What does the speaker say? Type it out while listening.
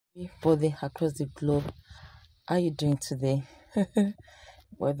Everybody across the globe, how are you doing today?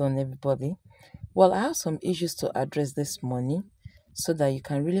 Well done, everybody. Well, I have some issues to address this morning so that you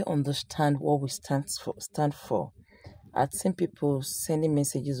can really understand what we stand for. I've seen people sending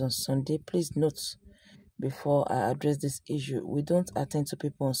messages on Sunday. Please note before I address this issue, we don't attend to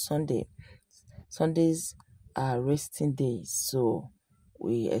people on Sunday. Sundays are resting days, so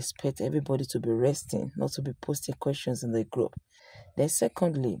we expect everybody to be resting, not to be posting questions in the group. Then,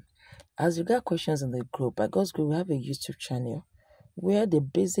 secondly, as you got questions in the group, by God's grace, we have a YouTube channel where the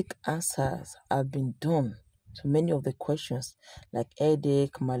basic answers have been done to many of the questions like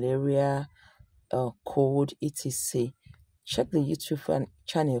headache, malaria, cold, etc. Check the YouTube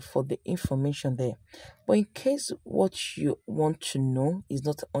channel for the information there. But in case what you want to know is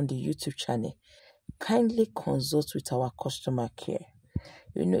not on the YouTube channel, kindly consult with our customer care.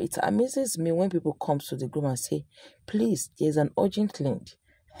 It amazes me when people come to the group and say, please, there's an urgent link.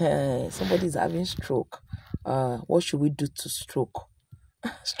 Somebody is having stroke. What should we do to stroke?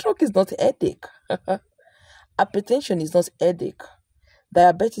 Stroke is not headache. Hypertension is not headache.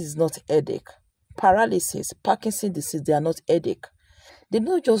 Diabetes is not headache. Paralysis, Parkinson's disease, they are not headache. They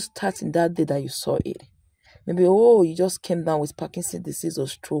don't just start in that day that you saw it. Maybe, you just came down with Parkinson's disease or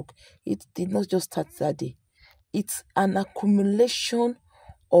stroke. It did not just start that day. It's an accumulation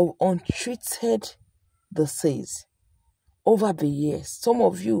of untreated disease over the years. Some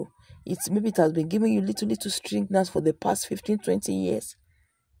of you, it has been giving you little sickness for the past 15-20 years.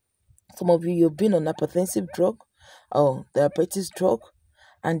 Some of you, you've been on hypertensive drug or diabetes drug,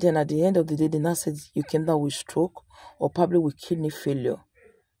 and then at the end of the day, they now said you came down with stroke or probably with kidney failure.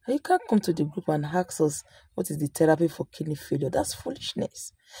 And you can't come to the group and ask us what is the therapy for kidney failure. That's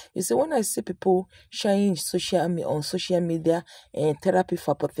foolishness. You see, when I see people sharing on social media and therapy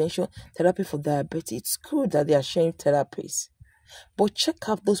for hypertension, therapy for diabetes, it's good that they are sharing therapies. But check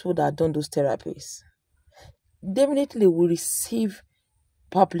out those people that have done those therapies. Definitely will receive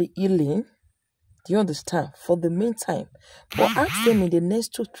probably healing. Do you understand? For the meantime. But ask them in the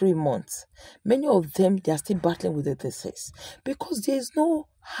next 2-3 months. Many of them, they are still battling with the disease. Because there is no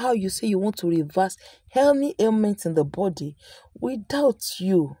how you say you want to reverse any ailments in the body without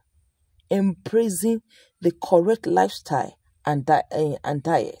you embracing the correct lifestyle and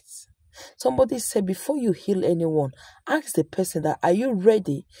diet. Somebody said, before you heal anyone, ask the person that, are you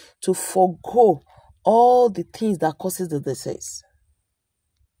ready to forego all the things that causes the disease?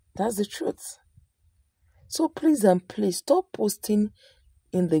 That's the truth. So please stop posting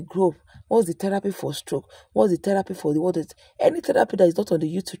in the group. What's the therapy for stroke? What's the therapy for any therapy that is not on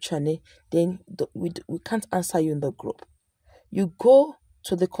the YouTube channel? Then we can't answer you in the group. You go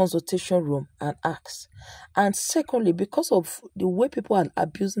to the consultation room and ask. And secondly, because of the way people are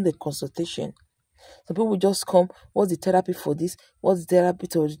abusing the consultation, some people just come. What's the therapy for this? What's the therapy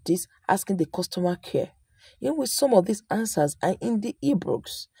for this? Asking the customer care. With some of these answers are in the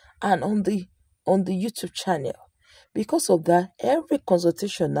ebooks and on the YouTube channel. Because of that, every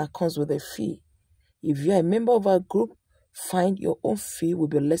consultation now comes with a fee. If you are a member of our group, find your own fee will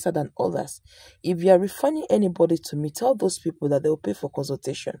be lesser than others. If you are referring anybody to me, tell those people that they will pay for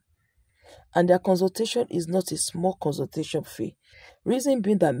consultation. And their consultation is not a small consultation fee. Reason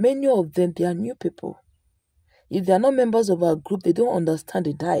being that many of them, they are new people. If they are not members of our group, they don't understand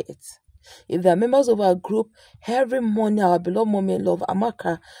the diet. If they are members of our group, every morning our beloved mommy love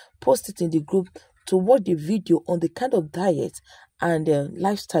Amaka post it in the group to watch the video on the kind of diet and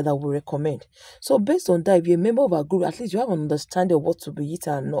lifestyle that we recommend. So based on that, if you're a member of our group, at least you have an understanding of what to be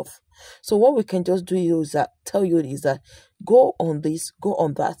eaten enough. So what we can just do is tell you is that go on this, go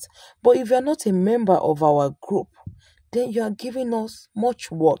on that. But if you're not a member of our group, then you are giving us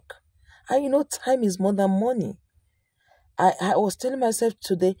much work. And time is more than money. I was telling myself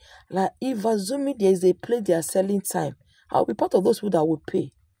today, like, if assuming there is a place they are selling time, I'll be part of those people that will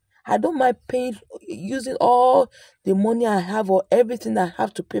pay. I don't mind paying, using all the money I have or everything I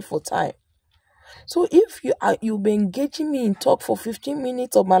have to pay for time. So if you'll be engaging me in talk for 15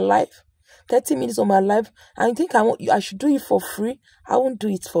 minutes of my life, 30 minutes of my life, and you think I should do it for free, I won't do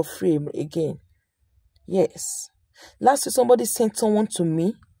it for free again. Yes. Last week somebody sent someone to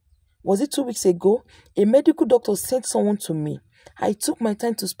me. Was it 2 weeks ago? A medical doctor sent someone to me. I took my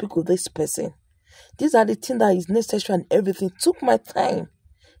time to speak with this person. These are the things that is necessary and everything. Took my time.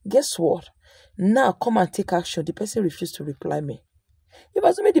 Guess what? Now come and take action. The person refused to reply me. If I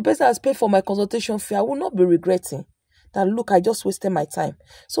assume the person has paid for my consultation fee, I will not be regretting that, look, I just wasted my time.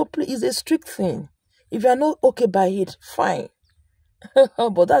 So please, it's a strict thing. If you are not okay by it, fine.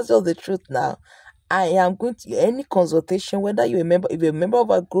 But that's just the truth now. I am going to any consultation, whether you're a member, if you're a member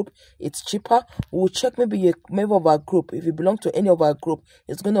of our group, it's cheaper. We'll check maybe you're a member of our group. If you belong to any of our group,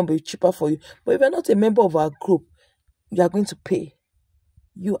 it's going to be cheaper for you. But if you're not a member of our group, you are going to pay.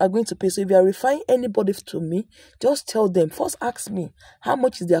 You are going to pay. So if you are referring anybody to me, just tell them. First ask me, how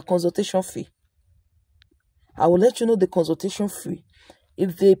much is their consultation fee? I will let you know the consultation fee.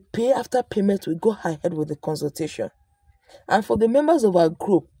 If they pay, after payment, we go ahead with the consultation. And for the members of our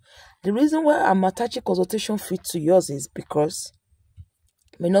group, the reason why I'm attaching consultation fee to yours is because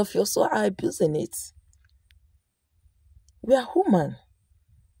you may not feel so abusing it. We are human.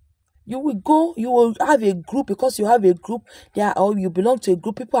 You will have a group, because you have a group there, or you belong to a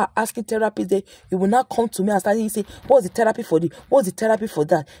group. People are asking therapy there. You will not come to me and start saying, what's the therapy for this? What's the therapy for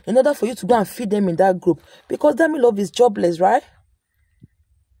that? In order for you to go and feed them in that group. Because Dami Love is jobless, right?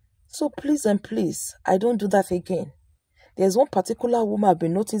 So please and please, I don't do that again. There's one particular woman I've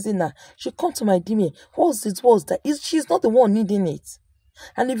been noticing now. She come to my DM. What's that? She's not the one needing it.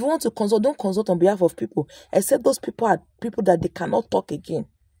 And if you want to consult, don't consult on behalf of people. Except those people are people that they cannot talk again.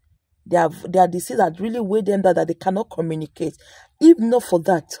 Their disease that really weigh them that they cannot communicate. If not for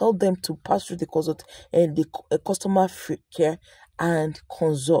that, tell them to pass through the consult and the customer care and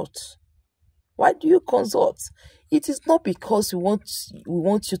consult. Why do you consult? It is not because we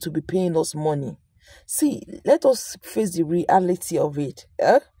want you to be paying us money. See, let us face the reality of it.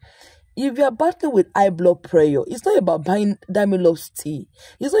 If you are battling with high blood pressure, it's not about buying Dami Love's tea.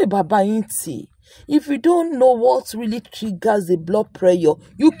 It's not about buying tea. If you don't know what really triggers the blood pressure,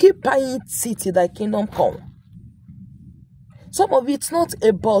 you keep buying tea till thy kingdom come. Some of it's not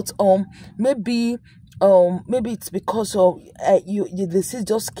about maybe it's because of the disease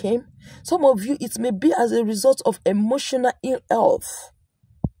just came. Some of you, it may be as a result of emotional ill health.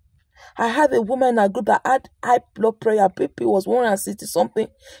 I had a woman in our group that had high blood pressure. BP was 160 something.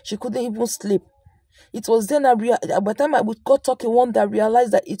 She couldn't even sleep. It was then by the time I got talking one day, I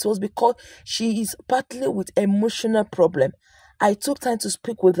realized that it was because she is battling with emotional problem. I took time to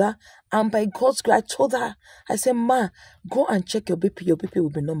speak with her, and by God's grace, I told her, I said, Ma, go and check your BP. Your BP will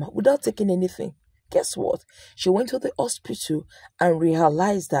be normal, without taking anything. Guess what? She went to the hospital and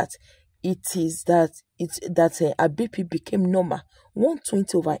realized that her BP became normal,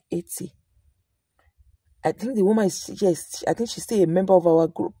 120/80. I think the woman I think she's still a member of our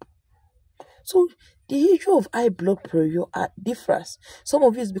group. So the issue of high blood pressure differs. Some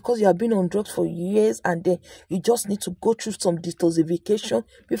of it is because you have been on drugs for years, and then you just need to go through some detoxification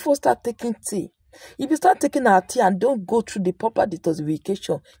before start taking tea. If you start taking our tea and don't go through the proper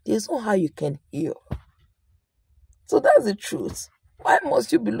detoxification, there's no how you can heal. So that's the truth. Why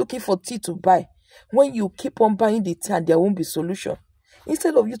must you be looking for tea to buy when you keep on buying the tea and there won't be solution?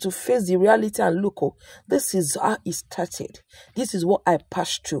 Instead of you to face the reality and look, this is how it started. This is what I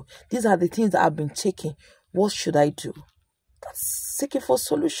passed through. These are the things that I've been taking. What should I do? That's seeking for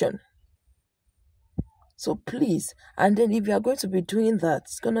solution. So please, and then if you are going to be doing that,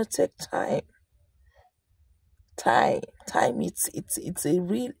 it's going to take time. Time, it's a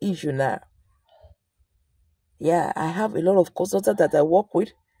real issue now. Yeah, I have a lot of consultants that I work with.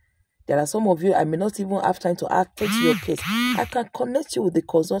 There are some of you, I may not even have time to attend to your case. I can connect you with the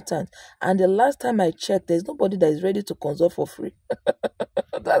consultant. And the last time I checked, there's nobody that is ready to consult for free.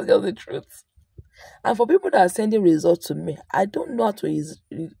 That's just the truth. And for people that are sending results to me, I don't know how to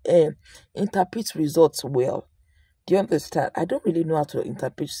interpret results well. Do you understand? I don't really know how to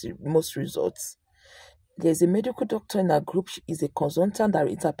interpret most results. There's a medical doctor in our group. She is a consultant that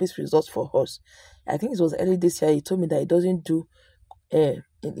interprets results for us. I think it was early this year. He told me that he doesn't do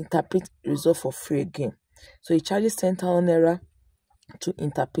interpret results for free again. So he charges 10,000 naira to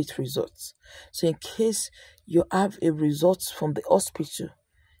interpret results. So in case you have a result from the hospital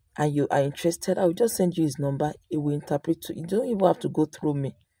and you are interested, I will just send you his number. It will interpret to you. You don't even have to go through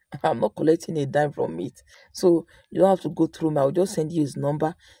me. I'm not collecting a dime from it. So you don't have to go through me. I will just send you his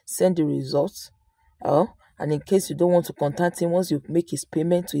number, send the results. And in case you don't want to contact him, once you make his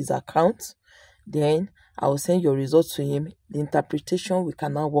payment to his account, then I will send your results to him. The interpretation, we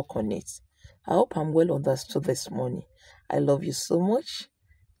can now work on it. I hope I'm well understood this morning. I love you so much.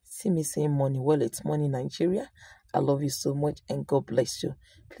 See me saying money. Well, it's money Nigeria. I love you so much, and God bless you.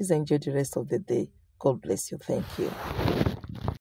 Please enjoy the rest of the day. God bless you. Thank you.